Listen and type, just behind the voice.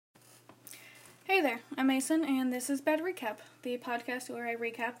Hey there, I'm Mason, and this is Bad Recap, the podcast where I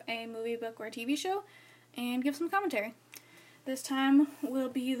recap a movie, book, or a TV show, and give some commentary. This time will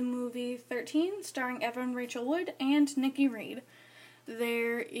be the movie 13, starring Evan Rachel Wood and Nikki Reed.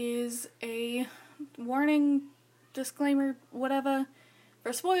 There is a warning, disclaimer, whatever,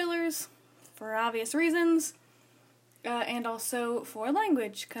 for spoilers, for obvious reasons, and also for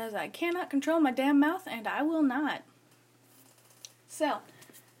language, because I cannot control my damn mouth, and I will not. So,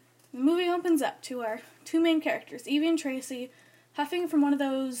 the movie opens up to our two main characters, Evie and Tracy, huffing from one of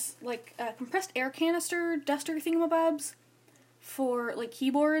those, compressed air canister duster thingamabobs for,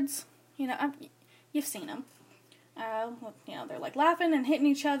 keyboards. You've seen them. They're, laughing and hitting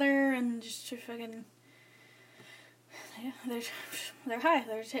each other and just fucking... Yeah, they're high.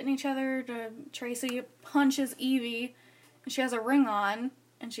 They're just hitting each other. Tracy punches Evie, and she has a ring on,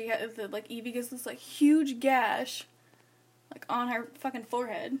 and Evie gets this, huge gash on her fucking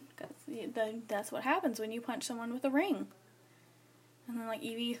forehead, because that's what happens when you punch someone with a ring. And then,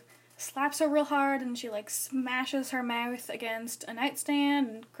 Evie slaps her real hard, and she, smashes her mouth against a nightstand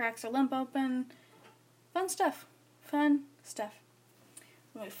and cracks her lip open. Fun stuff. When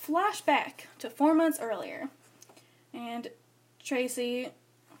we flash back to 4 months earlier, and Tracy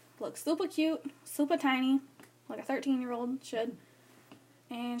looks super cute, super tiny, like a 13-year-old should.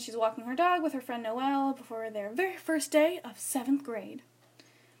 And she's walking her dog with her friend Noelle before their very first day of 7th grade.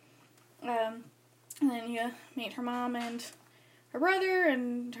 And then you meet her mom and her brother,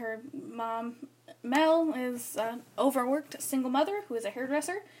 and her mom, Mel, is an overworked single mother who is a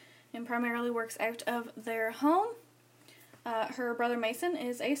hairdresser and primarily works out of their home. Her brother Mason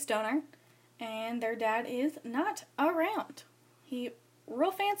is a stoner, and their dad is not around. He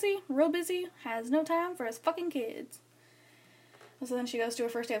real fancy, real busy, has no time for his fucking kids. So then she goes to her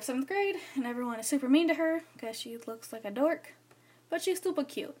first day of 7th grade, and everyone is super mean to her, because she looks like a dork. But she's super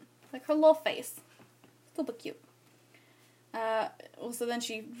cute. Like her little face. Super cute. So then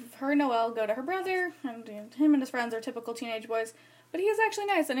her and Noelle go to her brother, and him and his friends are typical teenage boys. But he is actually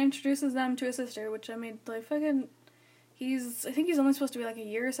nice, and introduces them to his sister, which, I think he's only supposed to be, a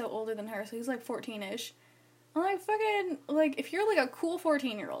year or so older than her, so he's, 14-ish. I'm if you're, a cool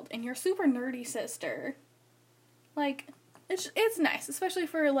 14-year-old, and your super nerdy sister, it's nice, especially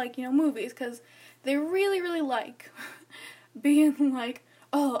for, movies, because they really, really like being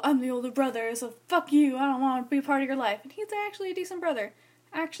oh, I'm the older brother, so fuck you, I don't want to be a part of your life. And he's actually a decent brother.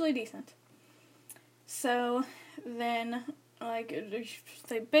 Actually decent. So, then,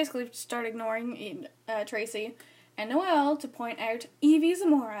 they basically start ignoring Tracy and Noelle to point out Evie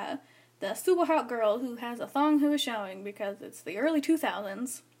Zamora, the super hot girl who has a thong who is showing, because it's the early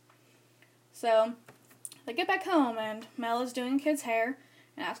 2000s. So, they get back home, and Mel is doing kid's hair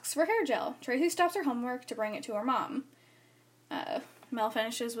and asks for hair gel. Tracy stops her homework to bring it to her mom. Mel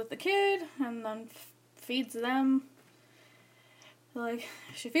finishes with the kid, and then feeds them.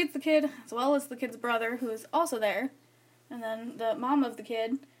 She feeds the kid, as well as the kid's brother, who is also there. And then the mom of the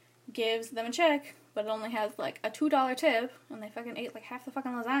kid gives them a check, but it only has, a $2 tip, and they fucking ate, half the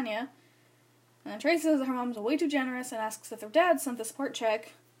fucking lasagna. And then Tracy says that her mom's way too generous and asks if their dad sent the support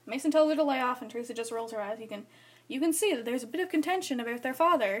check. Mason tells her to lay off, and Tracy just rolls her eyes. You can see that there's a bit of contention about their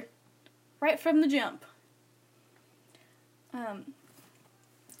father right from the jump.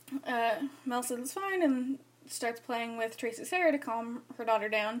 Mel says it's fine and starts playing with Tracy's hair to calm her daughter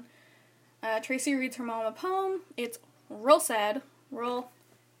down. Tracy reads her mom a poem. It's real sad, real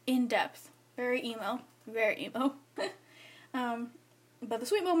in-depth, very emo. But the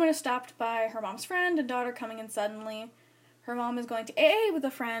sweet moment is stopped by her mom's friend and daughter coming in suddenly. Her mom is going to AA with a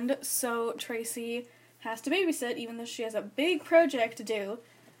friend, so Tracy has to babysit, even though she has a big project to do.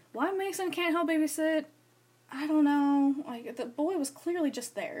 Why Mason can't help babysit, I don't know. The boy was clearly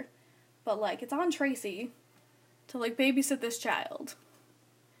just there. But, it's on Tracy to, babysit this child.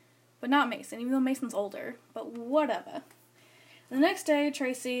 But not Mason, even though Mason's older. But whatever. The next day,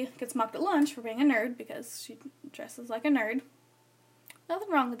 Tracy gets mocked at lunch for being a nerd, because she dresses like a nerd.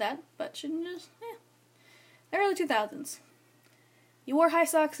 Nothing wrong with that, but she just, the early 2000s. You wore high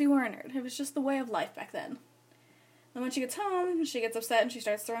socks, you were a nerd. It was just the way of life back then. And when she gets home, she gets upset and she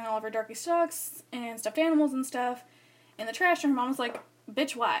starts throwing all of her darky socks and stuffed animals and stuff in the trash, and her mom's like,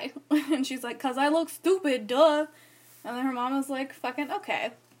 bitch, why? And she's like, 'cause I look stupid, duh. And then her mom was like, fucking,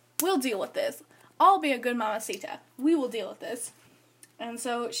 okay, we'll deal with this. I'll be a good mamacita. We will deal with this. And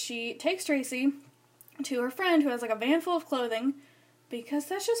so she takes Tracy to her friend who has a van full of clothing, because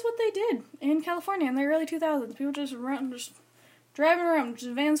that's just what they did in California in the early 2000s. People just driving around,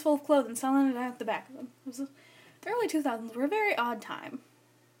 just vans full of clothing, selling it out the back of them. The early 2000s were a very odd time.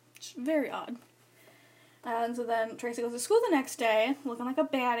 Just very odd. And so then Tracy goes to school the next day, looking like a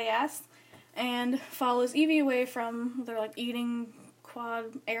badass, and follows Evie away from their, like, eating quad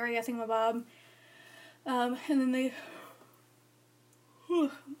area thingamabob. And then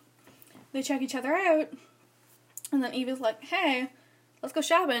they check each other out, and then Evie's like, hey, let's go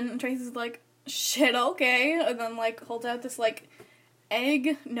shopping, and Tracy's like, shit, okay, and then, like, holds out this, like,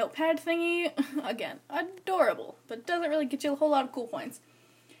 egg notepad thingy. Again, adorable, but doesn't really get you a whole lot of cool points.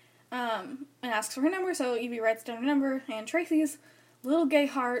 And asks for her number, so Evie writes down her number, and Tracy's little gay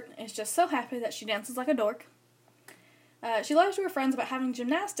heart is just so happy that she dances like a dork. She lies to her friends about having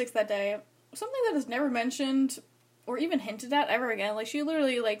gymnastics that day, something that is never mentioned or even hinted at ever again. Like, she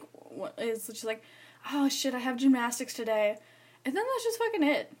literally, like, is just like, oh shit, I have gymnastics today. And then that's just fucking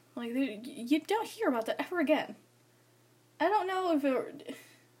it. Like, you don't hear about that ever again. I don't know. It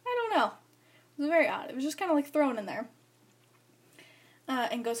was very odd. It was just kind of, like, thrown in there.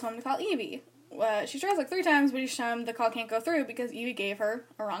 And goes home to call Evie. She tries, like, 3 times, but each time the call can't go through because Evie gave her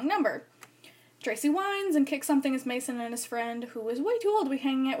a wrong number. Tracy whines and kicks something as Mason and his friend, who is way too old to be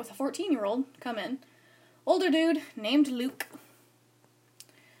hanging out with a 14-year-old, come in. Older dude, named Luke,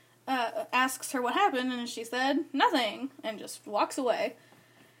 asks her what happened, and she said, nothing, and just walks away.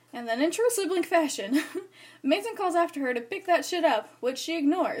 And then, in true sibling fashion, Mason calls after her to pick that shit up, which she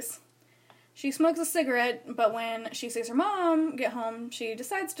ignores. She smokes a cigarette, but when she sees her mom get home, she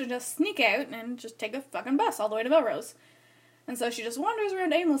decides to just sneak out and just take a fucking bus all the way to Melrose. And so she just wanders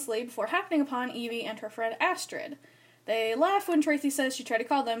around aimlessly before happening upon Evie and her friend Astrid. They laugh when Tracy says she tried to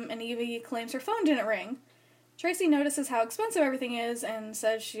call them, and Evie claims her phone didn't ring. Tracy notices how expensive everything is and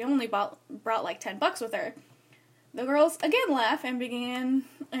says she only brought like $10 with her. The girls again laugh and begin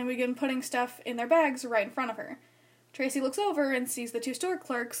putting stuff in their bags right in front of her. Tracy looks over and sees the 2 store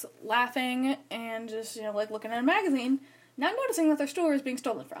clerks laughing and just, like, looking at a magazine, not noticing that their store is being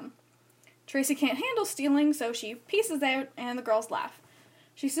stolen from. Tracy can't handle stealing, so she pieces out, and the girls laugh.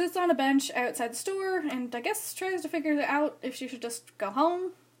 She sits on a bench outside the store, and I guess tries to figure out if she should just go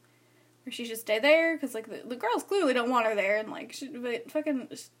home, or she should stay there, because, like, the girls clearly don't want her there, and, like, but fucking,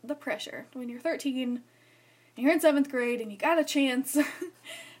 the pressure. When you're 13, and you're in 7th grade, and you got a chance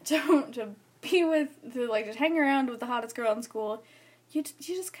to be with, just hang around with the hottest girl in school, you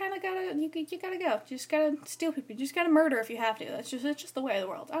just kind of gotta, you gotta go. You just gotta steal people. You just gotta murder if you have to. It's just the way of the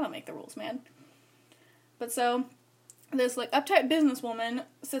world. I don't make the rules, man. But so, this, like, uptight businesswoman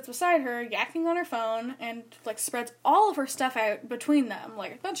sits beside her, yakking on her phone, and, like, spreads all of her stuff out between them.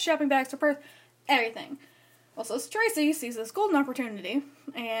 Like, a bunch of shopping bags, her purse, everything. Also, Tracy sees this golden opportunity,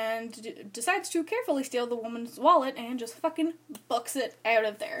 and decides to carefully steal the woman's wallet, and just fucking books it out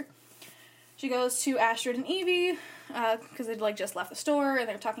of there. She goes to Astrid and Evie, because they'd, like, just left the store, and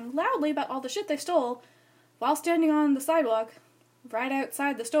they're talking loudly about all the shit they stole, while standing on the sidewalk, right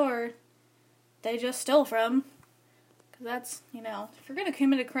outside the store they just stole from. Because that's, if you're gonna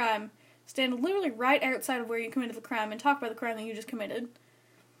commit a crime, stand literally right outside of where you committed the crime and talk about the crime that you just committed.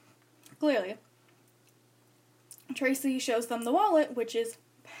 Clearly. Tracy shows them the wallet, which is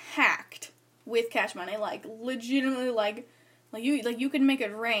packed with cash money, like, legitimately, like you can make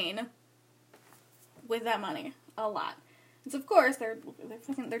it rain with that money. A lot. And so, of course, they're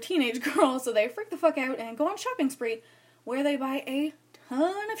teenage girls, so they freak the fuck out and go on a shopping spree where they buy a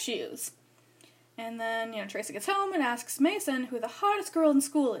ton of shoes. And then, Tracy gets home and asks Mason who the hottest girl in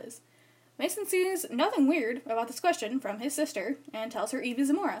school is. Mason sees nothing weird about this question from his sister and tells her Evie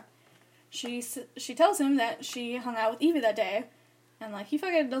Zamora. She tells him that she hung out with Evie that day, and, like, he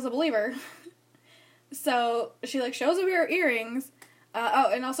fucking doesn't believe her. So she, like, shows him her earrings.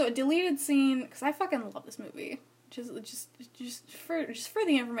 And also a deleted scene, because I fucking love this movie. Just for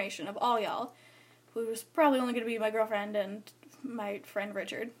the information of all y'all, who's probably only going to be my girlfriend and my friend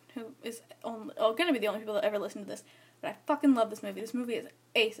Richard, who is going to be the only people that ever listen to this. But I fucking love this movie. This movie is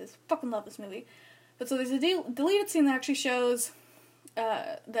aces. Fucking love this movie. But so there's a deleted scene that actually shows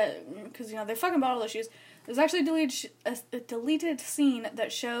that, because, they fucking bought all those shoes. There's actually a deleted scene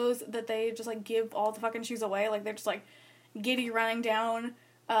that shows that they just, like, give all the fucking shoes away. Like, they're just, like, giddy running down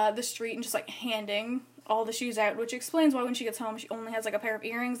the street and just, like, handing all the shoes out, which explains why when she gets home she only has, like, a pair of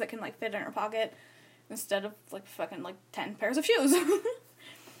earrings that can, like, fit in her pocket instead of, like, fucking, like, 10 pairs of shoes.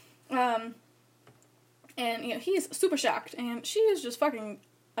 And, he's super shocked, and she is just fucking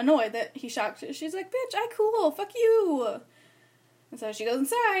annoyed that he's shocked. She's like, bitch, I cool, fuck you. And so she goes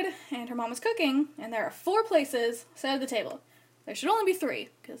inside, and her mom is cooking, and there are 4 places set at the table. There should only be 3,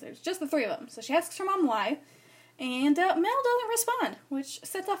 because there's just the 3 of them. So she asks her mom why, and Mel doesn't respond, which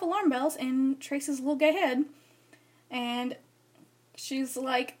sets off alarm bells in Tracy's little gay head. And she's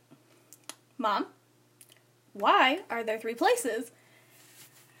like, Mom, why are there 3 places?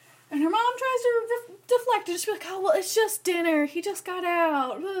 And her mom tries to deflect and just be like, oh, well, it's just dinner. He just got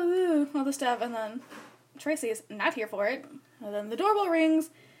out. All the stuff, and then Tracy is not here for it. And then the doorbell rings,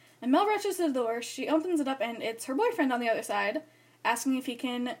 and Mel rushes to the door. She opens it up, and it's her boyfriend on the other side, asking if he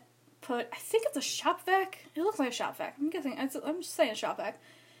can put, I think it's a shop vac. It looks like a shop vac. I'm just saying shop vac.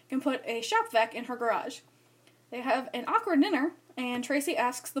 Can put a shop vac in her garage. They have an awkward dinner, and Tracy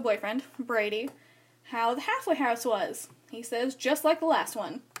asks the boyfriend, Brady, how the halfway house was. He says, just like the last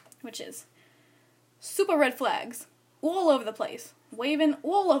one, which is super red flags all over the place, waving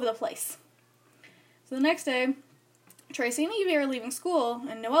all over the place. So the next day, Tracy and Evie are leaving school,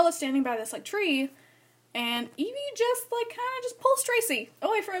 and Noelle is standing by this, tree, and Evie just, kind of just pulls Tracy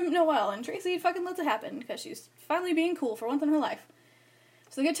away from Noelle, and Tracy fucking lets it happen, because she's finally being cool for once in her life.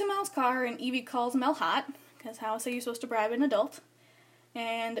 So they get to Mel's car, and Evie calls Mel hot, because how else are you supposed to bribe an adult?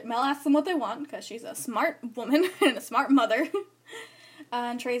 And Mel asks them what they want, because she's a smart woman and a smart mother.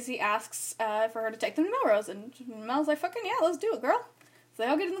 And Tracy asks for her to take them to Melrose, and Mel's like, fucking yeah, let's do it, girl. So they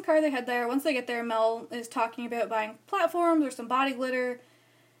all get in the car, they head there. Once they get there, Mel is talking about buying platforms or some body glitter,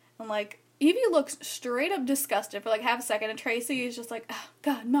 and, Evie looks straight up disgusted for, half a second, and Tracy is just like, oh,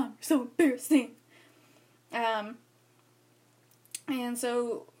 God, Mom, you're so embarrassing. And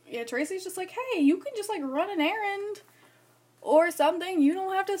so, yeah, Tracy's just like, hey, you can just, run an errand or something. You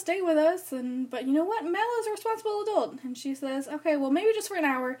don't have to stay with us. But you know what? Mel is a responsible adult. And she says, okay, well, maybe just for an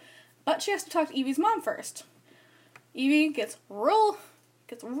hour, but she has to talk to Evie's mom first. Evie gets real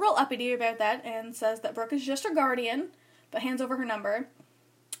uppity about that and says that Brooke is just her guardian, but hands over her number.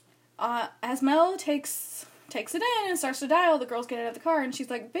 As Mel takes it in and starts to dial, the girls get out of the car, and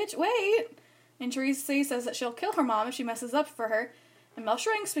she's like, bitch, wait! And Tracy says that she'll kill her mom if she messes up for her. And Mel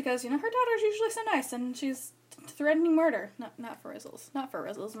shrinks because, her daughter's usually so nice, and she's threatening murder. Not for Rizzles. Not for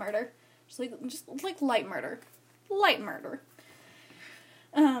Rizzles murder. Just light murder. Light murder.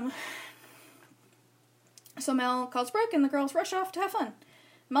 So Mel calls Brooke, and the girls rush off to have fun.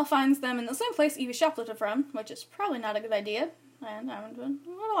 Mel finds them in the same place Evie shoplifted from, which is probably not a good idea. And what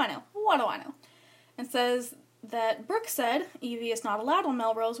do I know? And says that Brooke said Evie is not allowed on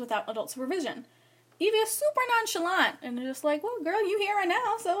Melrose without adult supervision. Evie is super nonchalant, and they're just like, well, girl, you here right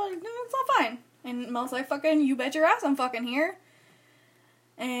now, so it's all fine. And Mel's like, fucking, you bet your ass I'm fucking here.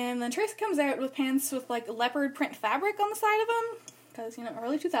 And then Tracy comes out with pants with, leopard print fabric on the side of them, because,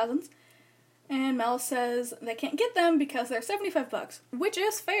 early 2000s. And Mel says they can't get them because they're $75, which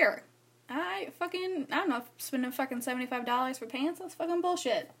is fair. I'm not spending fucking $75 for pants. That's fucking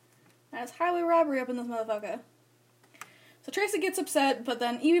bullshit. That is highway robbery up in this motherfucker. So Tracy gets upset, but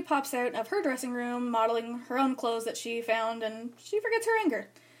then Evie pops out of her dressing room, modeling her own clothes that she found, and she forgets her anger.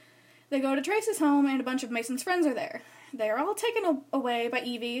 They go to Tracy's home, and a bunch of Mason's friends are there. They are all taken away by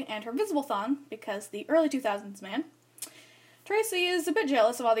Evie and her visible thong, because the early 2000s, man. Tracy is a bit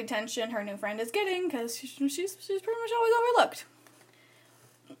jealous of all the attention her new friend is getting, because she's pretty much always overlooked.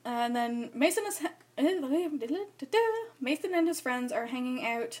 And then Mason and his friends are hanging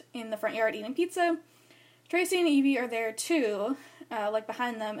out in the front yard eating pizza. Tracy and Evie are there too,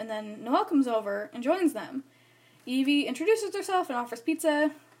 behind them, and then Noelle comes over and joins them. Evie introduces herself and offers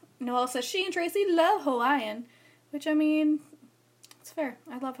pizza. Noelle says she and Tracy love Hawaiian, which, it's fair.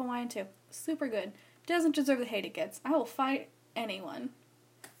 I love Hawaiian too. Super good. Doesn't deserve the hate it gets. I will fight anyone.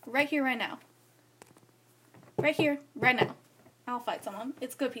 Right here, right now. Right here, right now. I'll fight someone.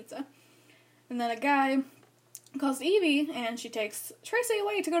 It's good pizza. And then a guy calls Evie, and she takes Tracy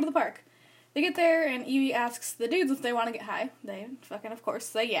away to go to the park. They get there, and Evie asks the dudes if they want to get high. They fucking, of course,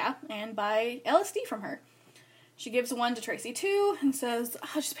 say yeah, and buy LSD from her. She gives one to Tracy, too, and says,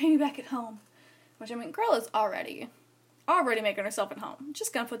 just pay me back at home. Which, girl is already making herself at home.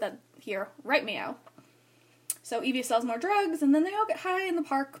 Just gonna put that here, right meow. So Evie sells more drugs, and then they all get high in the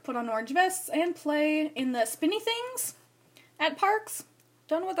park, put on orange vests, and play in the spinny things at parks.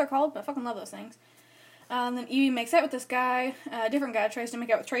 Don't know what they're called, but I fucking love those things. And then Evie makes out with this guy. A different guy tries to make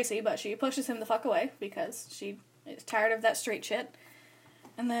out with Tracy, but she pushes him the fuck away because she is tired of that straight shit.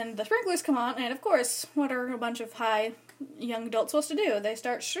 And then the sprinklers come on, and of course, what are a bunch of high young adults supposed to do? They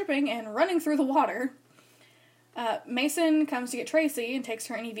start stripping and running through the water. Mason comes to get Tracy and takes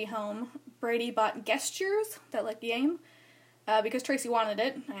her and Evie home. Brady bought gestures, that game, because Tracy wanted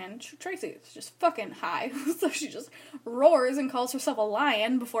it, and Tracy is just fucking high. So she just roars and calls herself a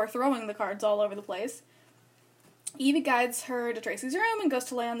lion before throwing the cards all over the place. Evie guides her to Tracy's room and goes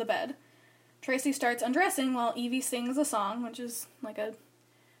to lay on the bed. Tracy starts undressing while Evie sings a song, which is like a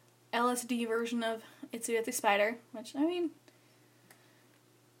LSD version of Itsy Bitsy Spider, which,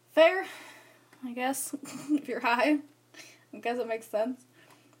 fair, I guess, if you're high. I guess it makes sense.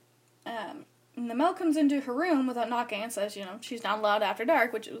 And the Mel comes into her room without knocking and says, she's not allowed after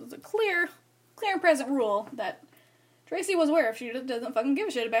dark, which was a clear and present rule that Tracy was aware if she doesn't fucking give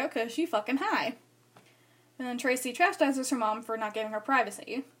a shit about because she fucking high. And then Tracy chastises her mom for not giving her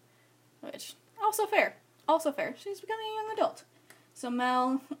privacy. Which, also fair. Also fair. She's becoming a young adult. So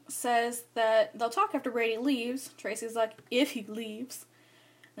Mel says that they'll talk after Brady leaves. Tracy's like, if he leaves.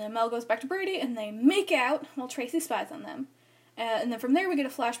 And then Mel goes back to Brady and they make out while Tracy spies on them. And then from there we get a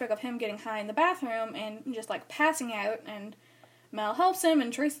flashback of him getting high in the bathroom and just like passing out, and Mel helps him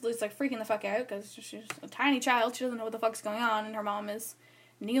and Tracy's like freaking the fuck out because she's a tiny child. She doesn't know what the fuck's going on, and her mom is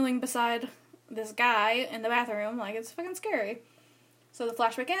kneeling beside this guy in the bathroom. Like, it's fucking scary. So the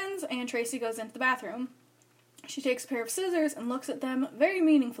flashback ends and Tracy goes into the bathroom. She takes a pair of scissors and looks at them very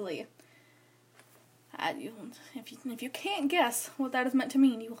meaningfully. If you can't guess what that is meant to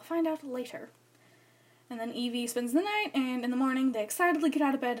mean, you will find out later. And then Evie spends the night, and in the morning they excitedly get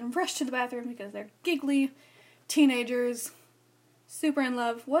out of bed and rush to the bathroom because they're giggly teenagers, super in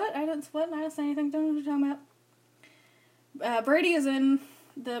love. What? I didn't say anything. Don't know what you're talking about. Brady is in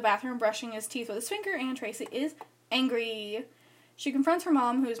the bathroom brushing his teeth with his finger, and Tracy is angry. She confronts her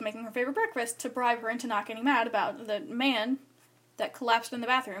mom, who's making her favorite breakfast, to bribe her into not getting mad about the man that collapsed in the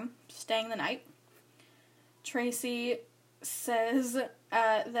bathroom, staying the night. Tracy says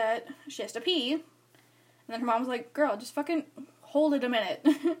that she has to pee, and then her mom's like, girl, just fucking hold it a minute.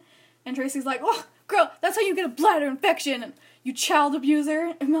 And Tracy's like, oh, girl, that's how you get a bladder infection, and you child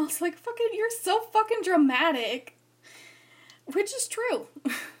abuser. And Mel's like, fucking, you're so fucking dramatic. Which is true.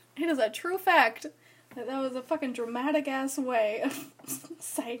 It is a true fact that was a fucking dramatic-ass way of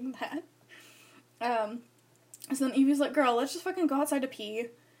saying that. So then Evie's like, girl, let's just fucking go outside to pee.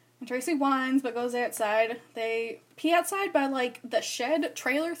 And Tracy whines, but goes outside. They pee outside by, like, the shed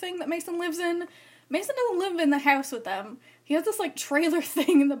trailer thing that Mason lives in. Mason doesn't live in the house with them. He has this, like, trailer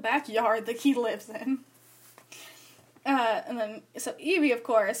thing in the backyard that he lives in. And then, so Evie, of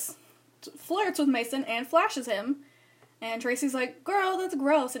course, flirts with Mason and flashes him. And Tracy's like, girl, that's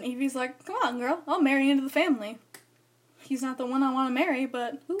gross. And Evie's like, come on, girl, I'll marry you into the family. He's not the one I want to marry,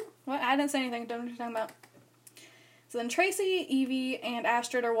 but, what? I didn't say anything, don't know what you're talking about. So then Tracy, Evie, and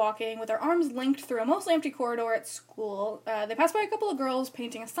Astrid are walking with their arms linked through a mostly empty corridor at school. They pass by a couple of girls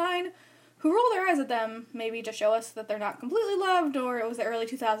painting a sign, who roll their eyes at them, maybe to show us that they're not completely loved, or it was the early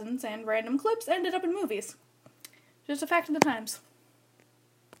 2000s, and random clips ended up in movies. Just a fact of the times.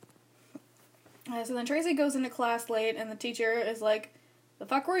 So then Tracy goes into class late, and the teacher is like, the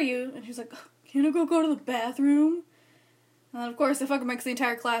fuck were you? And she's like, can I go to the bathroom? And then, of course, it fucking makes the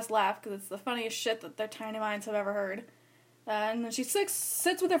entire class laugh, because it's the funniest shit that their tiny minds have ever heard. And then she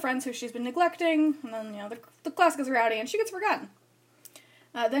sits with her friends who she's been neglecting, and then, the class gets rowdy, and she gets forgotten.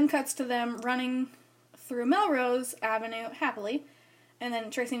 Then cuts to them running through Melrose Avenue happily, and then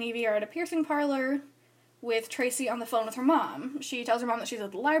Tracy and Evie are at a piercing parlor with Tracy on the phone with her mom. She tells her mom that she's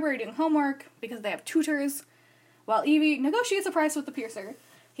at the library doing homework, because they have tutors, while Evie negotiates a price with the piercer.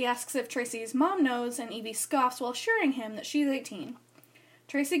 He asks if Tracy's mom knows, and Evie scoffs while assuring him that she's 18.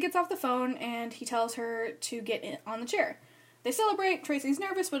 Tracy gets off the phone, and he tells her to get in on the chair. They celebrate. Tracy's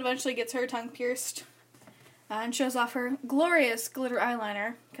nervous, but eventually gets her tongue pierced, and shows off her glorious glitter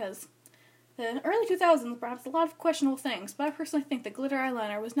eyeliner, because the early 2000s brought up a lot of questionable things, but I personally think that glitter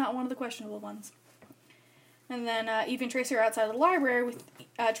eyeliner was not one of the questionable ones. And then Evie and Tracy are outside of the library with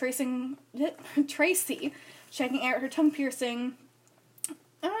Tracy checking out her tongue piercing.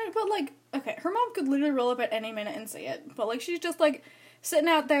 But, like, okay, her mom could literally roll up at any minute and see it. But, like, she's just, like, sitting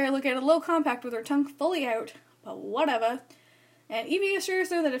out there looking at a low compact with her tongue fully out. But whatever. And Evie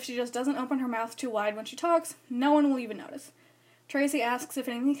assures her that if she just doesn't open her mouth too wide when she talks, no one will even notice. Tracy asks if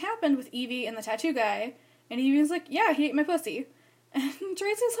anything happened with Evie and the tattoo guy. And Evie's like, yeah, he ate my pussy. And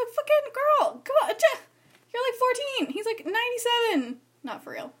Tracy's like, fucking girl, come on, you're like 14. He's like 97. Not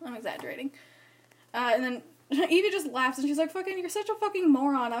for real. I'm exaggerating. And then Evie just laughs and she's like, fucking, you're such a fucking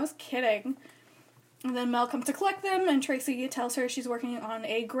moron. I was kidding. And then Mel comes to collect them, and Tracy tells her she's working on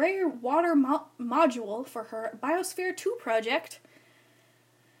a gray water module for her Biosphere 2 project.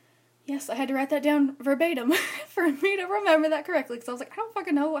 Yes, I had to write that down verbatim for me to remember that correctly, because I was like, I don't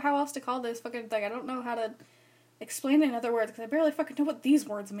fucking know how else to call this fucking thing. I don't know how to explain it in other words, because I barely fucking know what these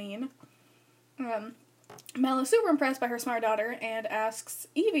words mean. Mel is super impressed by her smart daughter, and asks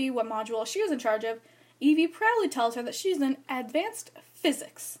Evie what module she is in charge of. Evie proudly tells her that she's in advanced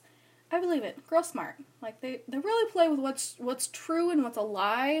physics. I believe it. Girl smart. Like, they really play with what's true and what's a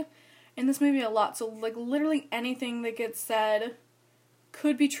lie in this movie a lot. So, like, literally anything that gets said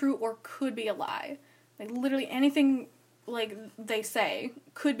could be true or could be a lie. Like, literally anything, like, they say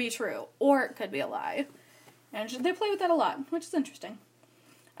could be true or it could be a lie. And they play with that a lot, which is interesting.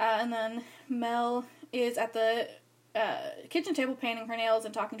 And then Mel is at the kitchen table painting her nails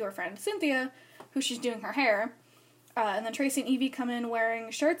and talking to her friend Cynthia, who she's doing her hair. And then Tracy and Evie come in wearing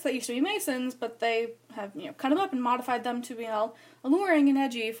shirts that used to be Mason's, but they have, cut them up and modified them to be all alluring and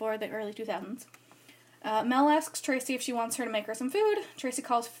edgy for the early 2000s. Mel asks Tracy if she wants her to make her some food. Tracy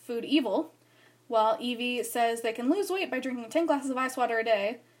calls food evil, while Evie says they can lose weight by drinking 10 glasses of ice water a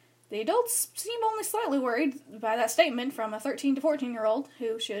day. The adults seem only slightly worried by that statement from a 13 to 14-year-old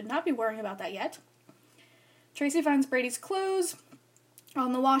who should not be worrying about that yet. Tracy finds Brady's clothes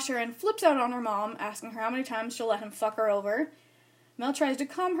on the washer and flips out on her mom, asking her how many times she'll let him fuck her over. Mel tries to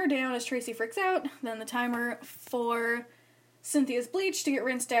calm her down as Tracy freaks out. Then the timer for Cynthia's bleach to get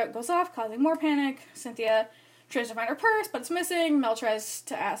rinsed out goes off, causing more panic. Cynthia tries to find her purse, but it's missing. Mel tries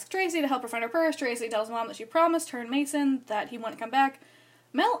to ask Tracy to help her find her purse. Tracy tells Mom that she promised her and Mason that he wouldn't come back.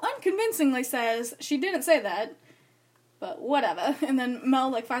 Mel unconvincingly says she didn't say that, but whatever. And then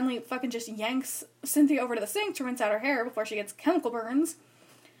Mel, finally fucking just yanks Cynthia over to the sink to rinse out her hair before she gets chemical burns.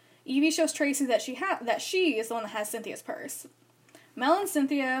 Evie shows Tracy that she is the one that has Cynthia's purse. Mel and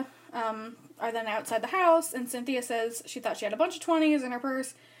Cynthia are then outside the house, and Cynthia says she thought she had a bunch of 20s in her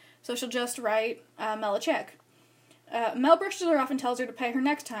purse, so she'll just write Mel a check. Mel brushes her off and tells her to pay her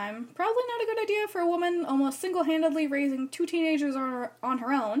next time. Probably not a good idea for a woman almost single-handedly raising 2 teenagers on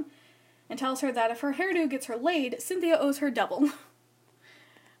her own, and tells her that if her hairdo gets her laid, Cynthia owes her double.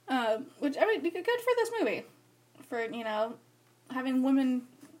 Which, good for this movie. For, having women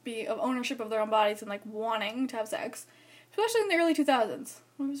be of ownership of their own bodies and, wanting to have sex. Especially in the early 2000s.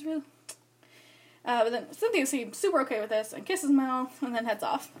 It was really... but then Cynthia seems super okay with this and kisses Mel and then heads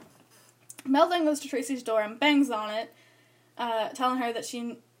off. Mel then goes to Tracy's door and bangs on it, telling her that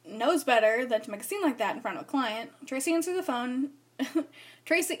she knows better than to make a scene like that in front of a client. Tracy answers the phone.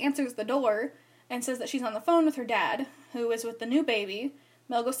 Tracy answers the door and says that she's on the phone with her dad, who is with the new baby.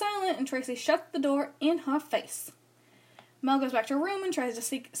 Mel goes silent and Tracy shuts the door in her face. Mel goes back to her room and tries to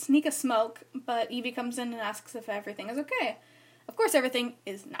sneak a smoke, but Evie comes in and asks if everything is okay. Of course everything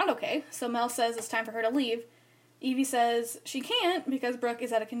is not okay, so Mel says it's time for her to leave. Evie says she can't because Brooke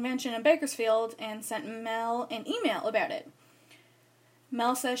is at a convention in Bakersfield and sent Mel an email about it.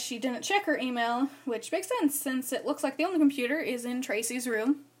 Mel says she didn't check her email, which makes sense since it looks like the only computer is in Tracy's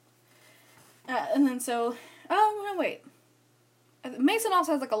room. Wait. Mason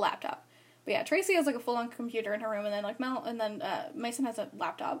also has a laptop. But yeah, Tracy has a full-on computer in her room, and then Mason has a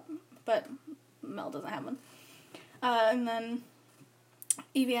laptop, but Mel doesn't have one. And then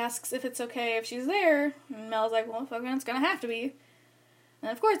Evie asks if it's okay if she's there, and Mel's like, well, fucking it's gonna have to be.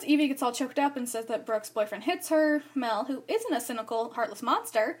 And of course, Evie gets all choked up and says that Brooke's boyfriend hits her. Mel, who isn't a cynical, heartless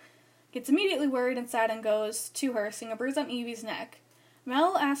monster, gets immediately worried and sad and goes to her, seeing a bruise on Evie's neck.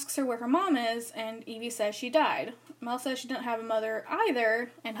 Mel asks her where her mom is, and Evie says she died. Mel says she didn't have a mother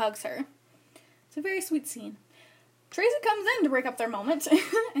either, and hugs her. It's a very sweet scene. Tracy comes in to break up their moment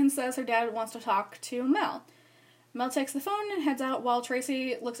and says her dad wants to talk to Mel. Mel takes the phone and heads out while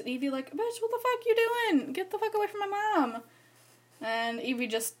Tracy looks at Evie like, bitch, what the fuck you doing? Get the fuck away from my mom. And Evie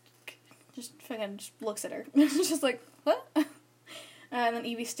just looks at her. She's just like, what? And then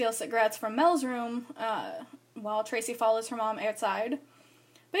Evie steals cigarettes from Mel's room while Tracy follows her mom outside.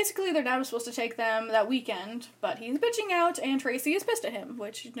 Basically, their dad was supposed to take them that weekend, but he's bitching out, and Tracy is pissed at him,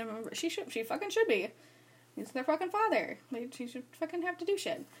 which she fucking should be. He's their fucking father. She should fucking have to do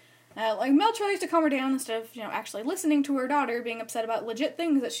shit. Mel tries to calm her down instead of, actually listening to her daughter being upset about legit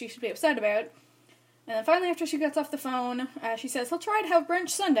things that she should be upset about. And then finally, after she gets off the phone, she says he'll try to have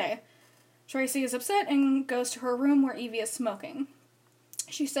brunch Sunday. Tracy is upset and goes to her room where Evie is smoking.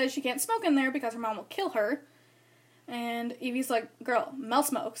 She says she can't smoke in there because her mom will kill her. And Evie's like, girl, Mel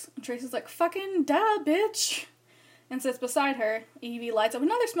smokes. And Tracy's like, fucking duh, bitch. And sits beside her. Evie lights up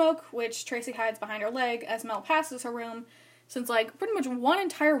another smoke, which Tracy hides behind her leg as Mel passes her room, since, pretty much one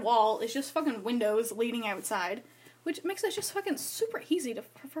entire wall is just fucking windows leading outside, which makes it just fucking super easy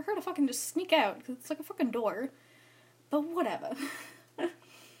for her to fucking just sneak out, because it's like a fucking door. But whatever.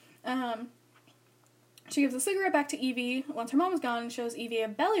 She gives a cigarette back to Evie once her mom is gone and shows Evie a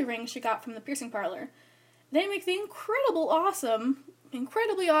belly ring she got from the piercing parlor. They make the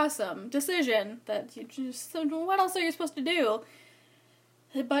incredibly awesome decision that you just, what else are you supposed to do?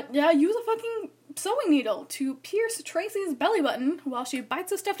 But, use a fucking sewing needle to pierce Tracy's belly button while she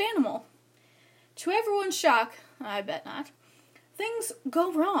bites a stuffed animal. To everyone's shock, I bet not, things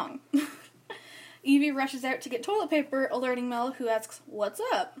go wrong. Evie rushes out to get toilet paper, alerting Mel, who asks, what's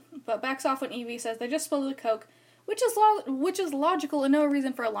up? But backs off when Evie says they just spilled the Coke, which is logical and no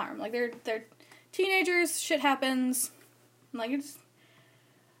reason for alarm. They're teenagers, shit happens. I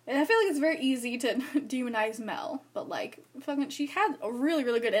feel like it's very easy to demonize Mel, but, fucking, she had a really,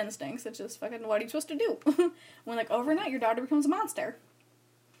 really good instincts. It's just fucking, what are you supposed to do? When, overnight, your daughter becomes a monster.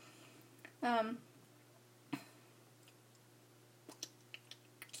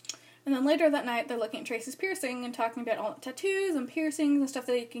 And then later that night, they're looking at Tracy's piercing and talking about all the tattoos and piercings and stuff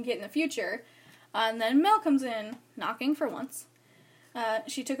that you can get in the future. And then Mel comes in, knocking for once.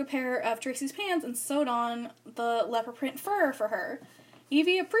 She took a pair of Tracy's pants and sewed on the leopard print fur for her.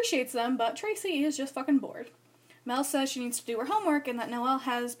 Evie appreciates them, but Tracy is just fucking bored. Mel says she needs to do her homework and that Noelle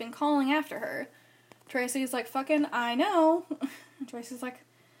has been calling after her. Tracy's like, fucking, I know. And Tracy's like,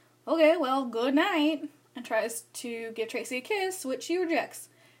 okay, well, good night. And tries to give Tracy a kiss, which she rejects.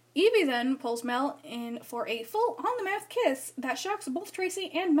 Evie then pulls Mel in for a full on-the-mouth kiss that shocks both Tracy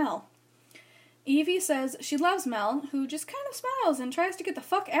and Mel. Evie says she loves Mel, who just kind of smiles and tries to get the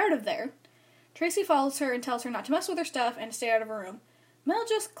fuck out of there. Tracy follows her and tells her not to mess with her stuff and to stay out of her room. Mel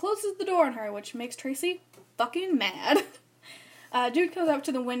just closes the door on her, which makes Tracy fucking mad. Dude comes up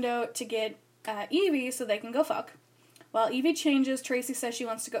to the window to get Evie so they can go fuck. While Evie changes, Tracy says she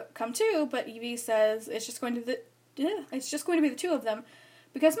wants to come too, but Evie says it's just going to be the two of them,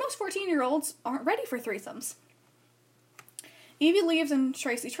 because most 14-year-olds aren't ready for threesomes. Evie leaves and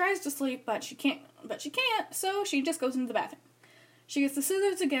Tracy tries to sleep, but she can't, so she just goes into the bathroom. She gets the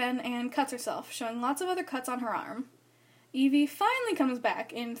scissors again and cuts herself, showing lots of other cuts on her arm. Evie finally comes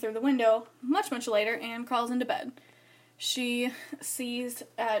back in through the window, much later, and crawls into bed. She sees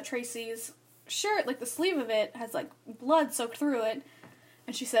Tracy's shirt, like the sleeve of it, has like blood soaked through it,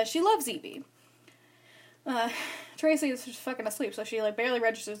 and she says she loves Evie. Tracy is just fucking asleep, so she like barely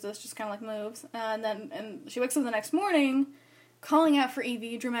registers this, just kind of like moves, and she wakes up the next morning, calling out for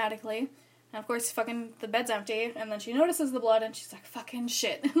Evie dramatically, and of course fucking the bed's empty, and then she notices the blood, and she's like, fucking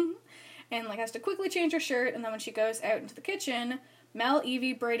shit, and like has to quickly change her shirt, and then when she goes out into the kitchen, Mel,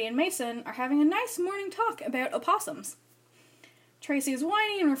 Evie, Brady, and Mason are having a nice morning talk about opossums. Tracy is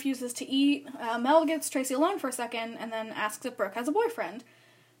whining and refuses to eat. Mel gets Tracy alone for a second, and then asks if Brooke has a boyfriend.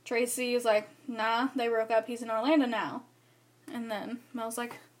 Tracy is like, nah, they broke up, he's in Orlando now. And then Mel's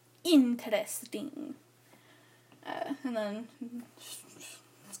like, interesting. And then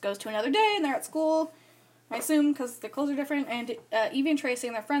this goes to another day, and they're at school, I assume, because their clothes are different, and Evie and Tracy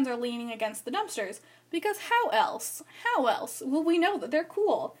and their friends are leaning against the dumpsters, because how else will we know that they're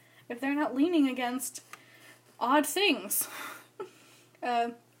cool if they're not leaning against odd things?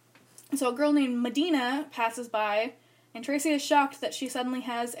 So a girl named Medina passes by, and Tracy is shocked that she suddenly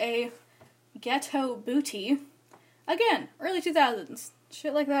has a ghetto booty. Again, early 2000s.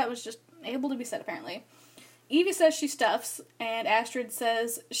 Shit like that was just able to be said, apparently. Evie says she stuffs, and Astrid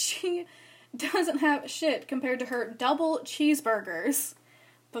says she doesn't have shit compared to her double cheeseburgers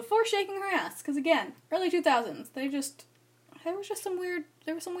before shaking her ass. Because again, early 2000s, there was some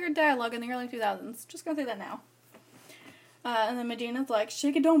weird dialogue in the early 2000s. Just gonna say that now. And then Medina's like,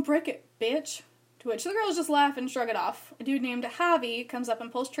 shake it, don't break it, bitch. To which the girls just laugh and shrug it off. A dude named Javi comes up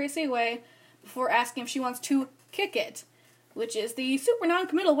and pulls Tracy away before asking if she wants to kick it, which is the super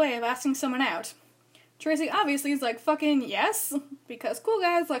non-committal way of asking someone out. Tracy obviously is like, fucking yes, because cool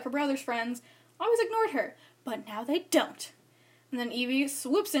guys like her brother's friends always ignored her, but now they don't. And then Evie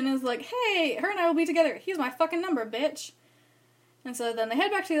swoops in and is like, hey, her and I will be together. He's my fucking number, bitch. And so then they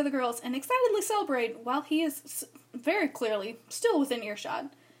head back to the other girls and excitedly celebrate while he is very clearly still within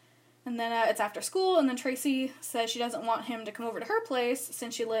earshot. And then it's after school, and then Tracy says she doesn't want him to come over to her place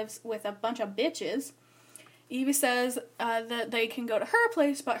since she lives with a bunch of bitches. Evie says that they can go to her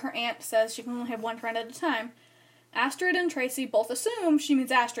place, but her aunt says she can only have one friend at a time. Astrid and Tracy both assume she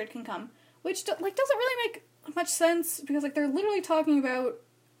means Astrid can come, which doesn't really make much sense, because they're literally talking about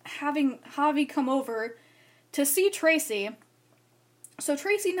having Javi come over to see Tracy. So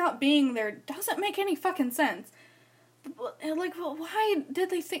Tracy not being there doesn't make any fucking sense. Why did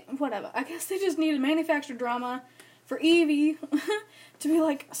they think... Whatever. I guess they just needed manufactured drama for Evie to be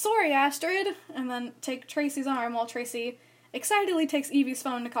like, sorry, Astrid, and then take Tracy's arm while Tracy excitedly takes Evie's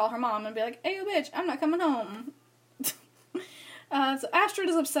phone to call her mom and be like, hey, bitch, I'm not coming home. So Astrid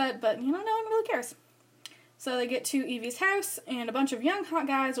is upset, but, no one really cares. So they get to Evie's house, and a bunch of young hot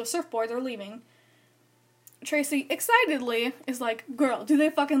guys with surfboards are leaving. Tracy excitedly is like, girl, do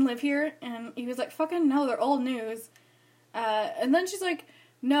they fucking live here? And Evie's like, fucking no, they're old news. And then she's like,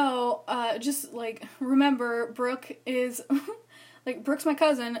 no, just, remember, Brooke is, Brooke's my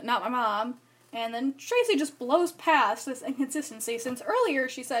cousin, not my mom. And then Tracy just blows past this inconsistency, since earlier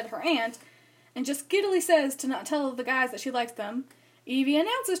she said her aunt, and just giddily says to not tell the guys that she likes them. Evie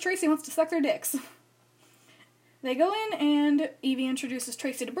announces Tracy wants to suck their dicks. They go in, and Evie introduces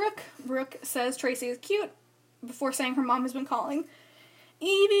Tracy to Brooke. Brooke says Tracy is cute, before saying her mom has been calling.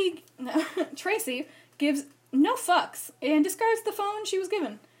 Tracy gives no fucks, and discards the phone she was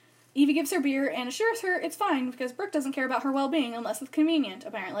given. Evie gives her beer, and assures her it's fine, because Brooke doesn't care about her well-being unless it's convenient,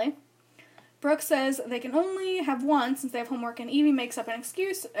 apparently. Brooke says they can only have one since they have homework, and Evie makes up an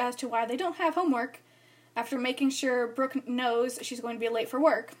excuse as to why they don't have homework after making sure Brooke knows she's going to be late for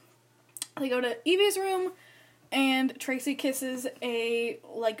work. They go to Evie's room, and Tracy kisses a,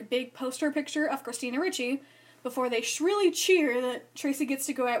 big poster picture of Christina Ricci before they shrilly cheer that Tracy gets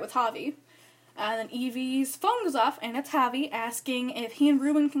to go out with Javi. Then Evie's phone goes off, and it's Javi asking if he and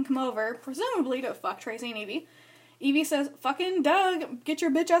Ruben can come over, presumably to fuck Tracy and Evie. Evie says, "Fucking Doug, get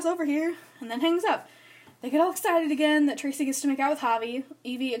your bitch ass over here," and then hangs up. They get all excited again that Tracy gets to make out with Javi.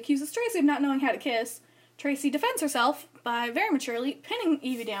 Evie accuses Tracy of not knowing how to kiss. Tracy defends herself by very maturely pinning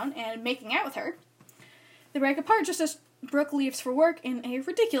Evie down and making out with her. They break apart just as Brooke leaves for work in a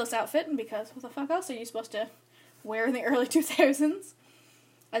ridiculous outfit, because what the fuck else are you supposed to wear in the early 2000s?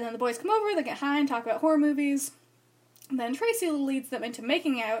 And then the boys come over, they get high and talk about horror movies. Then Tracy leads them into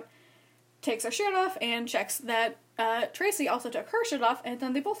making out, takes her shirt off, and checks that Tracy also took her shirt off, and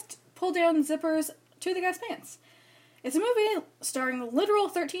then they both pull down zippers to the guy's pants. It's a movie starring literal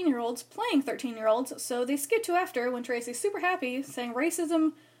 13-year-olds playing 13-year-olds, so they skip to after when Tracy's super happy, saying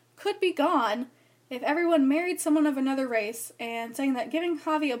racism could be gone if everyone married someone of another race, and saying that giving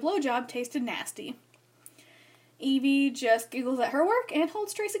Javi a blowjob tasted nasty. Evie just giggles at her work and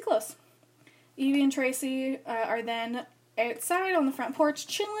holds Tracy close. Evie and Tracy are then outside on the front porch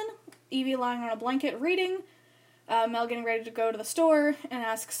chilling, Evie lying on a blanket reading, Mel getting ready to go to the store, and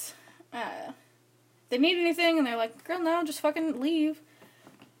asks if they need anything, and they're like, "Girl, no, just fucking leave."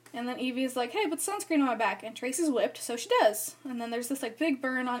 And then Evie's like, "Hey, put sunscreen on my back," and Tracy's whipped, so she does. And then there's this big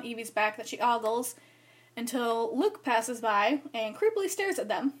burn on Evie's back that she ogles until Luke passes by and creepily stares at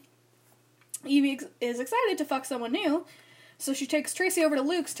them. Evie is excited to fuck someone new, so she takes Tracy over to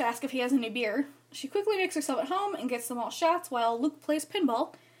Luke's to ask if he has any beer. She quickly makes herself at home and gets them all shots while Luke plays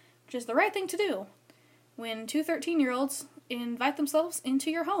pinball, which is the right thing to do when two 13-year-olds invite themselves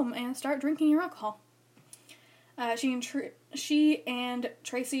into your home and start drinking your alcohol. She and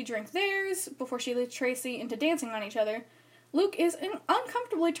Tracy drink theirs before she leads Tracy into dancing on each other. Luke is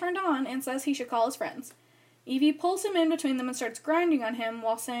uncomfortably turned on and says he should call his friends. Evie pulls him in between them and starts grinding on him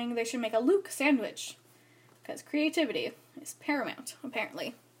while saying they should make a Luke sandwich. Because creativity is paramount,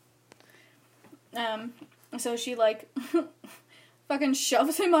 apparently. So she, fucking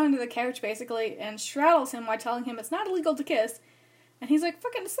shoves him onto the couch, basically, and straddles him while telling him it's not illegal to kiss. And he's like,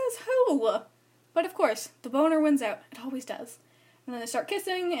 "Fucking says who?" But of course, the boner wins out. It always does. And then they start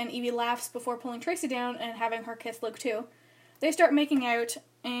kissing, and Evie laughs before pulling Tracy down and having her kiss Luke too. They start making out,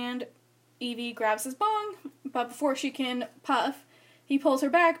 and Evie grabs his bong, but before she can puff, he pulls her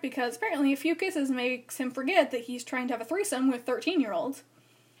back because apparently a few kisses makes him forget that he's trying to have a threesome with 13-year-olds.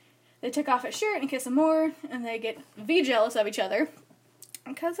 They take off his shirt and kiss him more, and they get jealous of each other.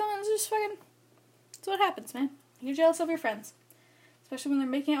 Because it's just fucking... That's what happens, man. You're jealous of your friends. Especially when they're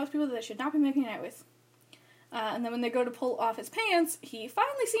making out with people that they should not be making out with. And then when they go to pull off his pants, he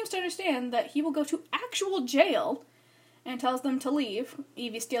finally seems to understand that he will go to actual jail and tells them to leave.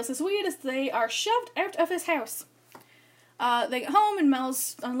 Evie steals his weed as they are shoved out of his house. They get home, and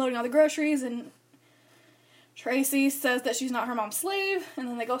Mel's unloading all the groceries, and Tracy says that she's not her mom's slave, and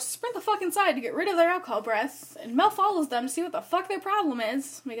then they go sprint the fuck inside to get rid of their alcohol breath, and Mel follows them to see what the fuck their problem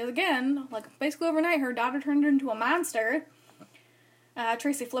is, because again, basically overnight, her daughter turned into a monster.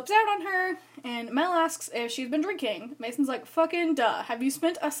 Tracy flips out on her, and Mel asks if she's been drinking. Mason's like, "Fucking duh, have you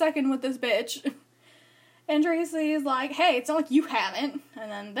spent a second with this bitch?" And Tracy's like, "Hey, it's not like you haven't."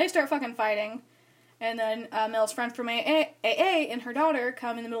 And then they start fucking fighting. And then Mel's friend from AA and her daughter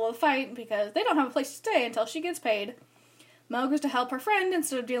come in the middle of the fight because they don't have a place to stay until she gets paid. Mel goes to help her friend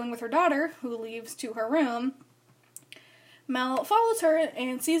instead of dealing with her daughter, who leaves to her room. Mel follows her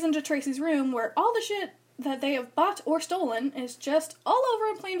and sees into Tracy's room where all the shit that they have bought or stolen is just all over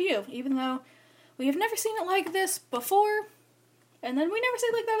in plain view, even though we have never seen it like this before, and then we never see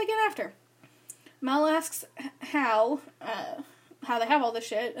it like that again after. Mel asks how they have all this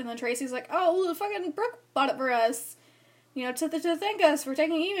shit, and then Tracy's like, "Oh, the fucking Brooke bought it for us, to thank us for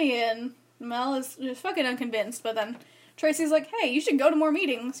taking Evie in." Mel is just fucking unconvinced, but then Tracy's like, "Hey, you should go to more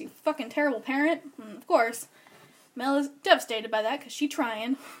meetings, you fucking terrible parent." And of course, Mel is devastated by that, because she's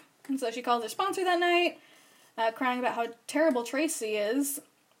trying, and so she calls her sponsor that night, crying about how terrible Tracy is,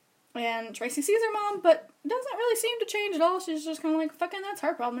 and Tracy sees her mom, but doesn't really seem to change at all. She's just kind of like, "Fucking that's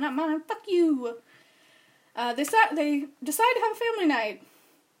her problem, not mine, fuck you." They decide to have a family night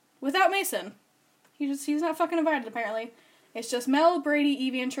without Mason. He's not fucking invited, apparently. It's just Mel, Brady,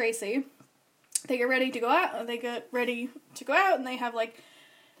 Evie, and Tracy. They get ready to go out, and they have,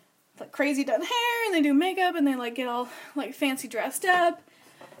 crazy done hair, and they do makeup, and they, get all, fancy dressed up.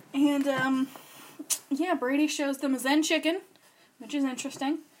 And, Brady shows them a Zen chicken, which is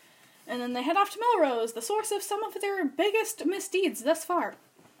interesting. And then they head off to Melrose, the source of some of their biggest misdeeds thus far.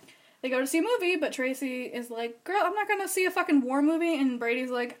 They go to see a movie, but Tracy is like, girl, I'm not gonna see a fucking war movie, and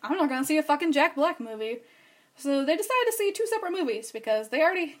Brady's like, I'm not gonna see a fucking Jack Black movie. So they decide to see 2 separate movies, because they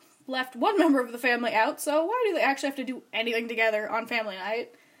already left one member of the family out, so why do they actually have to do anything together on family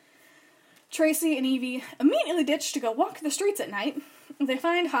night? Tracy and Evie immediately ditch to go walk the streets at night. They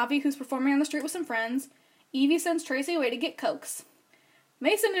find Javi, who's performing on the street with some friends. Evie sends Tracy away to get cokes.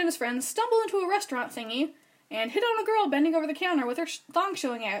 Mason and his friends stumble into a restaurant thingy, and hit on a girl bending over the counter with her thong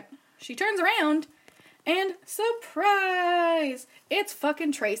showing out. She turns around, and surprise! It's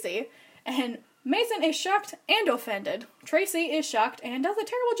fucking Tracy. And Mason is shocked and offended. Tracy is shocked and does a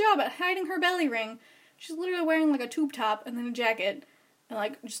terrible job at hiding her belly ring. She's literally wearing like a tube top and then a jacket, and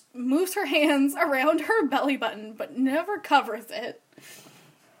like just moves her hands around her belly button, but never covers it.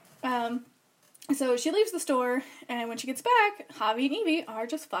 So she leaves the store, and when she gets back, Javi and Evie are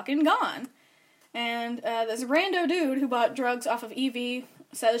just fucking gone. And this rando dude who bought drugs off of Evie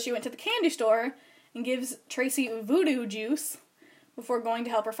says she went to the candy store and gives Tracy voodoo juice before going to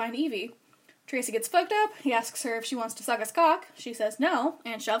help her find Evie. Tracy gets fucked up. He asks her if she wants to suck his cock. She says no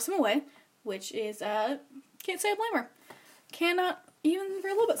and shoves him away, which is, can't say I blame her. Cannot even for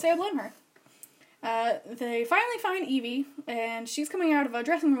a little bit say I blame her. They finally find Evie, and she's coming out of a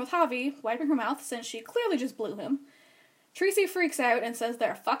dressing room with Javi, wiping her mouth since she clearly just blew him. Tracy freaks out and says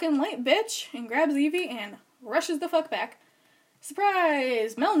they're fucking late, bitch, and grabs Evie and rushes the fuck back.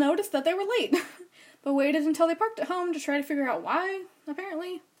 Surprise! Mel noticed that they were late, but waited until they parked at home to try to figure out why,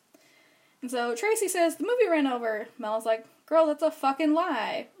 apparently. And so Tracy says the movie ran over. Mel's like, girl, that's a fucking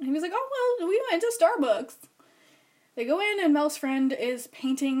lie. And he was like, oh, well, we went to Starbucks. They go in, and Mel's friend is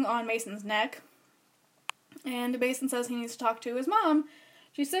painting on Mason's neck. And Mason says he needs to talk to his mom.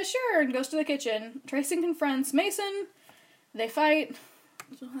 She says sure, and goes to the kitchen. Tracy confronts Mason. They fight.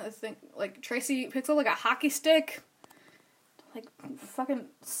 I think, like, Tracy picks up, like, a hockey stick. Like, fucking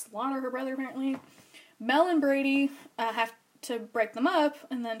slaughter her brother, apparently. Mel and Brady have to break them up,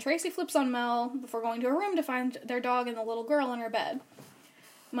 and then Tracy flips on Mel before going to her room to find their dog and the little girl in her bed.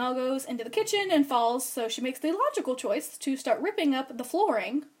 Mel goes into the kitchen and falls, so she makes the logical choice to start ripping up the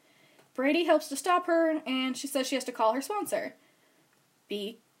flooring. Brady helps to stop her, and she says she has to call her sponsor.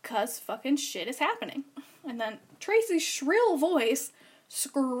 Because fucking shit is happening. And then Tracy's shrill voice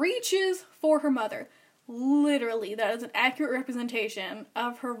screeches for her mother. Literally, that is an accurate representation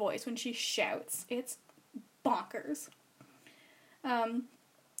of her voice when she shouts. It's bonkers.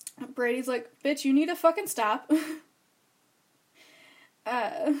 Brady's like, bitch, you need to fucking stop.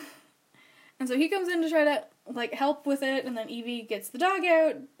 And so he comes in to try to, like, help with it, and then Evie gets the dog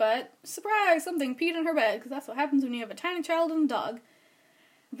out, but, surprise, something peed in her bed, because that's what happens when you have a tiny child and a dog.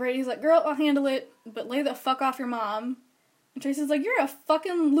 Brady's like, girl, I'll handle it, but lay the fuck off your mom. And Tracy's like, you're a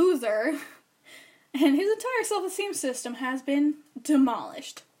fucking loser. And his entire self-esteem system has been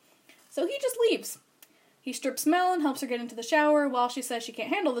demolished. So he just leaves. He strips Mel and helps her get into the shower while she says she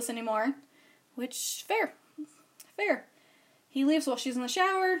can't handle this anymore. Which, fair. He leaves while she's in the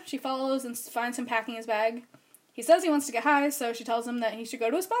shower. She follows and finds him packing his bag. He says he wants to get high, so she tells him that he should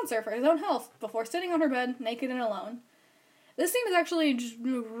go to a sponsor for his own health before sitting on her bed, naked and alone. This scene is actually just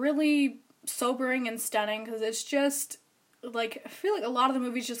really sobering and stunning, because it's just, like, I feel like a lot of the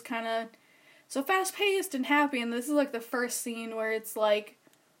movie's just kind of so fast-paced and happy, and this is, like, the first scene where it's, like,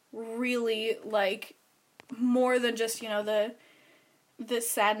 really, like, more than just, you know, the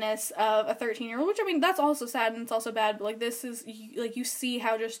sadness of a 13-year-old, which, I mean, that's also sad and it's also bad, but, like, this is, like, you see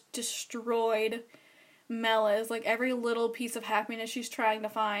how just destroyed Mel is. Like, every little piece of happiness she's trying to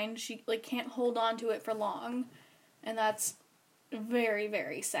find, she, like, can't hold on to it for long, and that's very,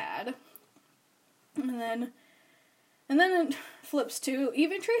 very sad. And then it flips to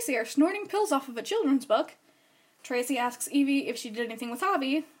Evie and Tracy are snorting pills off of a children's book. Tracy asks Evie if she did anything with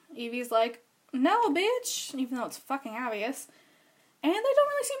Javi. Evie's like, no, bitch, even though it's fucking obvious. And they don't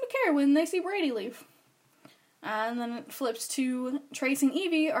really seem to care when they see Brady leave. And then it flips to Tracy and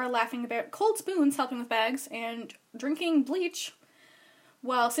Evie are laughing about cold spoons helping with bags and drinking bleach,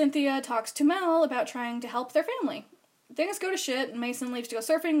 while Cynthia talks to Mel about trying to help their family. Things go to shit, Mason leaves to go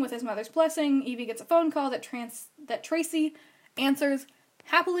surfing with his mother's blessing. Evie gets a phone call that Tracy answers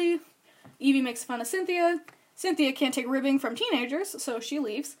happily. Evie makes fun of Cynthia. Cynthia can't take ribbing from teenagers, so she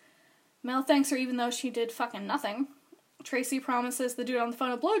leaves. Mel thanks her even though she did fucking nothing. Tracy promises the dude on the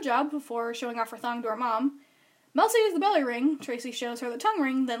phone a blowjob before showing off her thong to her mom. Mel sees the belly ring. Tracy shows her the tongue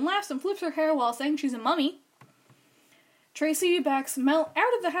ring, then laughs and flips her hair while saying she's a mummy. Tracy backs Mel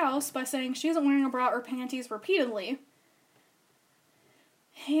out of the house by saying she isn't wearing a bra or panties repeatedly.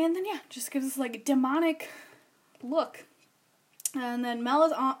 And then, yeah, just gives us, like, a demonic look. And then Mel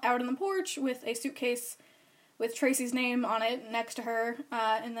is out on the porch with a suitcase with Tracy's name on it next to her,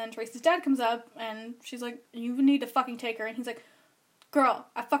 and then Tracy's dad comes up, and she's like, you need to fucking take her, and he's like, girl,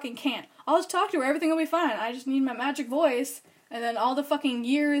 I fucking can't. I'll just talk to her, everything will be fine, I just need my magic voice, and then all the fucking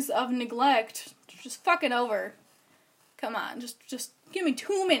years of neglect, just fucking over. Come on, just give me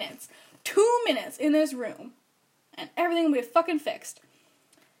 2 minutes. 2 minutes in this room, and everything will be fucking fixed.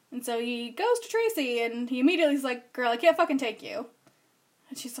 And so he goes to Tracy, and he immediately is like, girl, I can't fucking take you.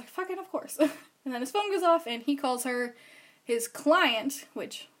 And she's like, fucking of course. And then his phone goes off, and he calls her his client,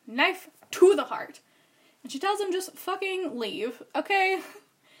 which, knife to the heart. And she tells him, just fucking leave, okay?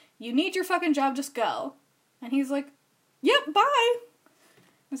 You need your fucking job, just go. And he's like, yep, bye.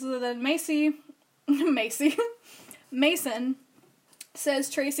 And so then Mason says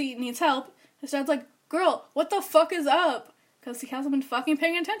Tracy needs help. His dad's like, girl, what the fuck is up? Because he hasn't been fucking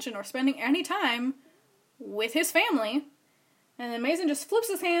paying attention or spending any time with his family. And then Mason just flips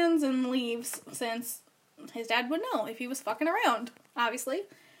his hands and leaves, since his dad would know if he was fucking around, obviously.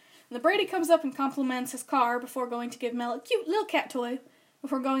 And the Brady comes up and compliments his car before going to give Mel a cute little cat toy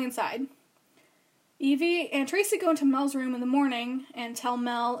before going inside. Evie and Tracy go into Mel's room in the morning and tell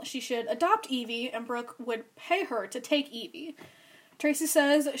Mel she should adopt Evie, and Brooke would pay her to take Evie. Tracy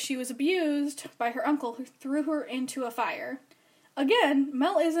says she was abused by her uncle who threw her into a fire. Again,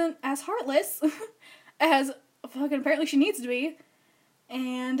 Mel isn't as heartless as fucking apparently she needs to be,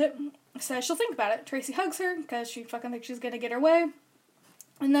 and says she'll think about it. Tracy hugs her because she fucking thinks she's gonna get her way.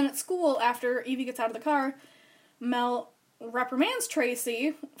 And then at school, after Evie gets out of the car, Mel reprimands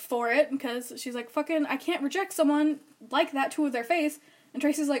Tracy for it because she's like, fucking, I can't reject someone like that to their face. And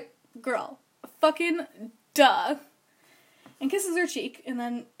Tracy's like, girl, fucking duh. And kisses her cheek. And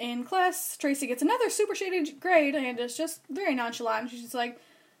then in class, Tracy gets another super shady grade and is just very nonchalant. She's just like,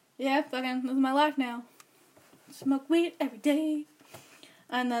 yeah, fucking, this is my life now. Smoke weed every day.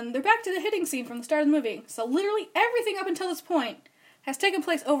 And then they're back to the hitting scene from the start of the movie. So literally everything up until this point has taken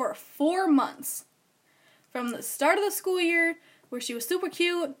place over 4 months. From the start of the school year, where she was super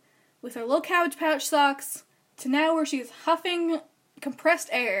cute, with her little Cabbage Patch socks, to now where she's huffing compressed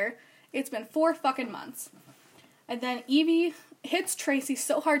air. It's been 4 fucking months. And then Evie hits Tracy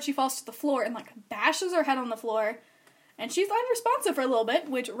so hard she falls to the floor and, like, bashes her head on the floor. And she's unresponsive for a little bit,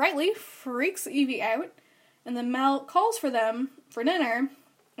 which rightly freaks Evie out. And then Mel calls for them for dinner,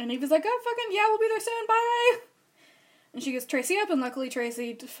 and Evie's like, oh, fucking, yeah, we'll be there soon, bye! And she gets Tracy up, and luckily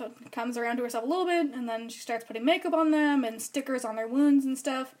Tracy comes around to herself a little bit, and then she starts putting makeup on them, and stickers on their wounds and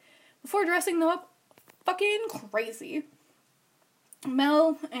stuff, before dressing them up fucking crazy.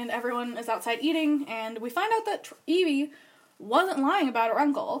 Mel and everyone is outside eating, and we find out that Evie wasn't lying about her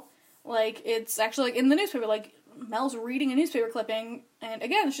uncle. Like, it's actually, like, in the newspaper, like, Mel's reading a newspaper clipping, and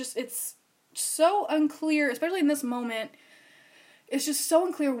again, it's so unclear, especially in this moment, it's just so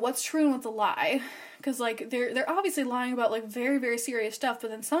unclear what's true and what's a lie. Because, like, they're obviously lying about, like, very, very serious stuff, but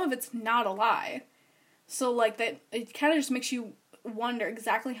then some of it's not a lie. So, like, that, it kind of just makes you wonder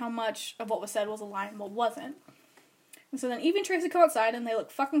exactly how much of what was said was a lie and what wasn't. And so then Evie and Tracy go outside, and they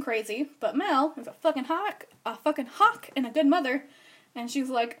look fucking crazy, but Mel is a fucking hawk, and a good mother, and she's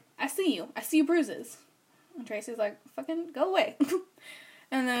like, I see you bruises. And Tracy's like, fucking go away.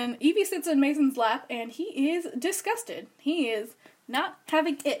 And then Evie sits in Mason's lap, and he is disgusted. He is not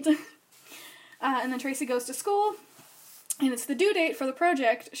having it. And then Tracy goes to school, and it's the due date for the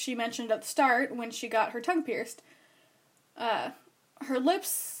project she mentioned at the start when she got her tongue pierced. Her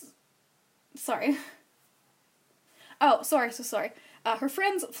lips... Sorry. Oh, sorry. Her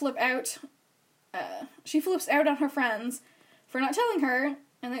friends flip out. She flips out on her friends for not telling her,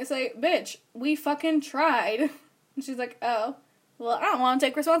 and they say, bitch, we fucking tried. And she's like, oh, well, I don't want to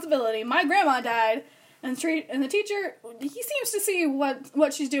take responsibility. My grandma died. And the teacher, he seems to see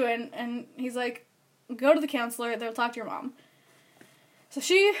what she's doing, and he's like, go to the counselor, they'll talk to your mom. So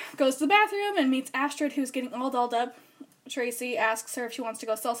she goes to the bathroom and meets Astrid, who's getting all dolled up. Tracy asks her if she wants to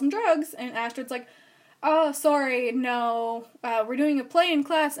go sell some drugs, and Astrid's like, oh, sorry, no, we're doing a play in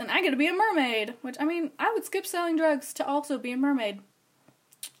class, and I get to be a mermaid. Which, I mean, I would skip selling drugs to also be a mermaid.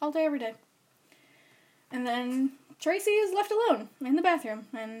 All day, every day. And then Tracy is left alone in the bathroom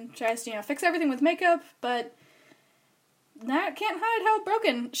and tries to, fix everything with makeup, but that can't hide how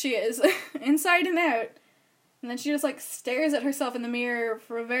broken she is, inside and out. And then she just, stares at herself in the mirror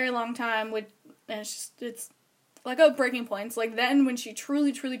for a very long time, and it's like a breaking point. It's like then when she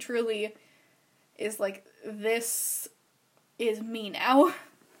truly, truly, truly is like, this is me now.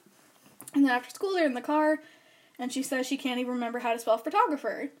 And then after school, they're in the car, and she says she can't even remember how to spell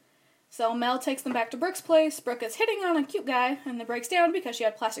photographer. So Mel takes them back to Brooke's place. Brooke is hitting on a cute guy, and then breaks down because she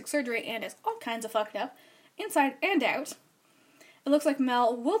had plastic surgery and is all kinds of fucked up, inside and out. It looks like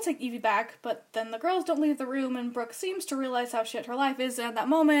Mel will take Evie back, but then the girls don't leave the room, and Brooke seems to realize how shit her life is at that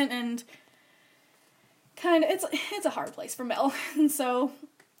moment, and it's a hard place for Mel. And so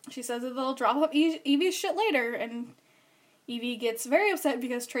she says that they'll drop up Evie's shit later, and Evie gets very upset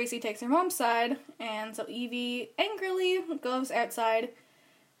because Tracy takes her mom's side, and so Evie angrily goes outside.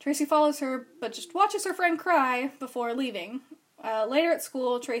 Tracy follows her, but just watches her friend cry before leaving. Later at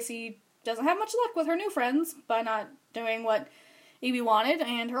school, Tracy doesn't have much luck with her new friends by not doing what Evie wanted,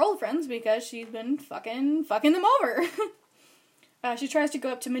 and her old friends, because she's been fucking them over. She tries to go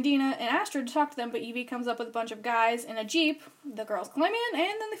up to Medina and Astrid to talk to them, but Evie comes up with a bunch of guys in a Jeep. The girls climb in,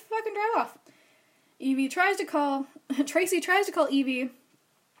 and then they fucking drive off. Tracy tries to call Evie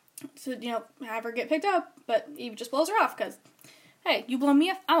to, have her get picked up, but Evie just blows her off, because, hey, you blow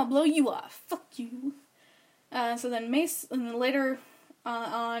me off, I'm gonna blow you off. Fuck you. So then later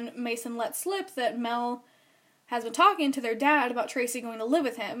on, Mason lets slip that Mel has been talking to their dad about Tracy going to live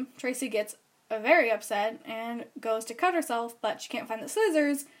with him. Tracy gets very upset and goes to cut herself, but she can't find the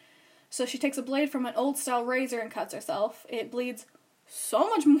scissors, so she takes a blade from an old-style razor and cuts herself. It bleeds so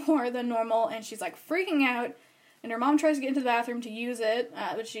much more than normal, and she's, freaking out, and her mom tries to get into the bathroom to use it,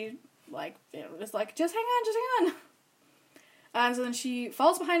 but she, just hang on. So then she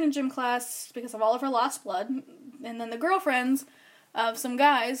falls behind in gym class because of all of her lost blood, and then the girlfriends of some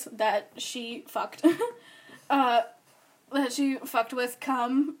guys that she fucked with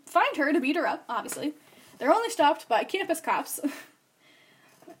come find her to beat her up, obviously. They're only stopped by campus cops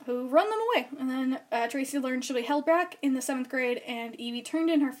who run them away. And then Tracy learns she'll be held back in the 7th grade, and Evie turned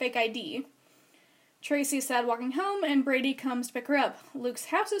in her fake ID. Tracy's sad walking home, and Brady comes to pick her up. Luke's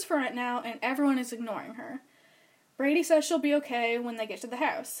house is for rent now, and everyone is ignoring her. Brady says she'll be okay when they get to the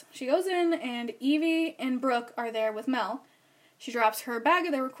house. She goes in, and Evie and Brooke are there with Mel. She drops her bag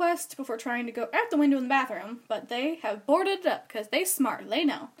at their request before trying to go out the window in the bathroom, but they have boarded it up because they smart, they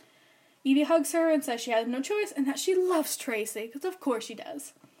know. Evie hugs her and says she has no choice and that she loves Tracy, because of course she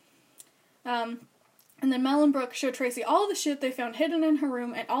does. And then Mel and Brooke show Tracy all the shit they found hidden in her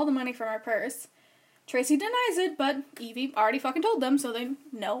room and all the money from her purse. Tracy denies it, but Evie already fucking told them, so they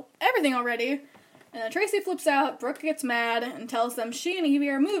know everything already. And then Tracy flips out, Brooke gets mad, and tells them she and Evie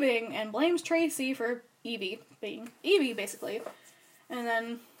are moving, and blames Tracy for Evie being Evie, basically. And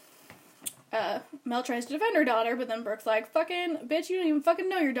then Mel tries to defend her daughter, but then Brooke's like, fucking bitch, you don't even fucking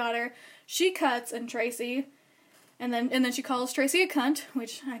know your daughter. She cuts and Tracy, and then she calls Tracy a cunt,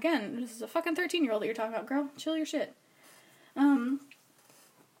 which, again, this is a fucking 13-year-old that you're talking about, girl. Chill your shit.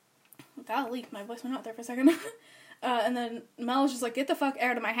 Golly, my voice went out there for a second. And then Mel's just like, get the fuck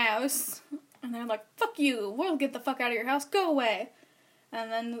out of my house. And they're like, fuck you, we'll get the fuck out of your house, go away. And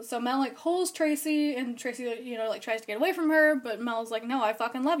then, so Mel, holds Tracy, and Tracy, tries to get away from her, but Mel's like, no, I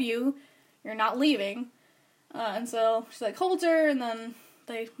fucking love you, you're not leaving. And so she, holds her, and then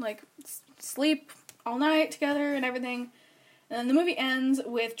they, sleep all night together and everything. And then the movie ends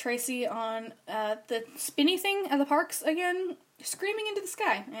with Tracy on, the spinny thing at the parks again, screaming into the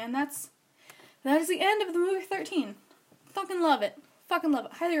sky. And that is the end of the movie 13. Fucking love it. Fucking love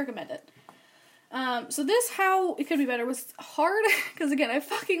it. Highly recommend it. So this, how it could be better, was hard, because again, I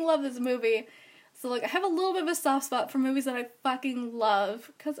fucking love this movie. So, I have a little bit of a soft spot for movies that I fucking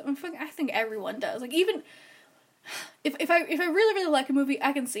love, because I think everyone does. Even, if I really, really like a movie,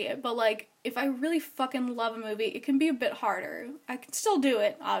 I can see it, but, if I really fucking love a movie, it can be a bit harder. I can still do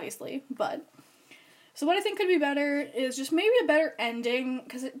it, obviously, but, so what I think could be better is just maybe a better ending,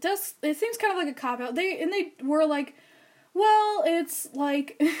 because it seems kind of like a cop-out. They were well, it's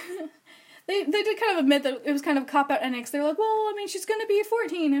They did kind of admit that it was kind of a cop-out ending. They were like, well, she's gonna be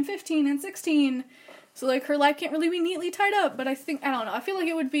 14 and 15 and 16. So, her life can't really be neatly tied up. But I don't know. I feel like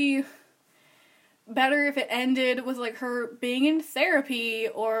it would be better if it ended with, her being in therapy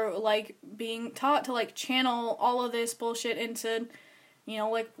or, being taught to, channel all of this bullshit into,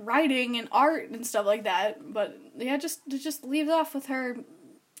 writing and art and stuff like that. But, yeah, it just leaves off with her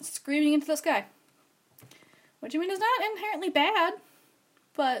screaming into the sky. Which, is not inherently bad.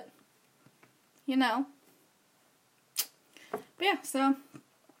 But... But yeah, so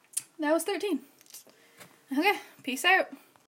that was 13. Okay, peace out.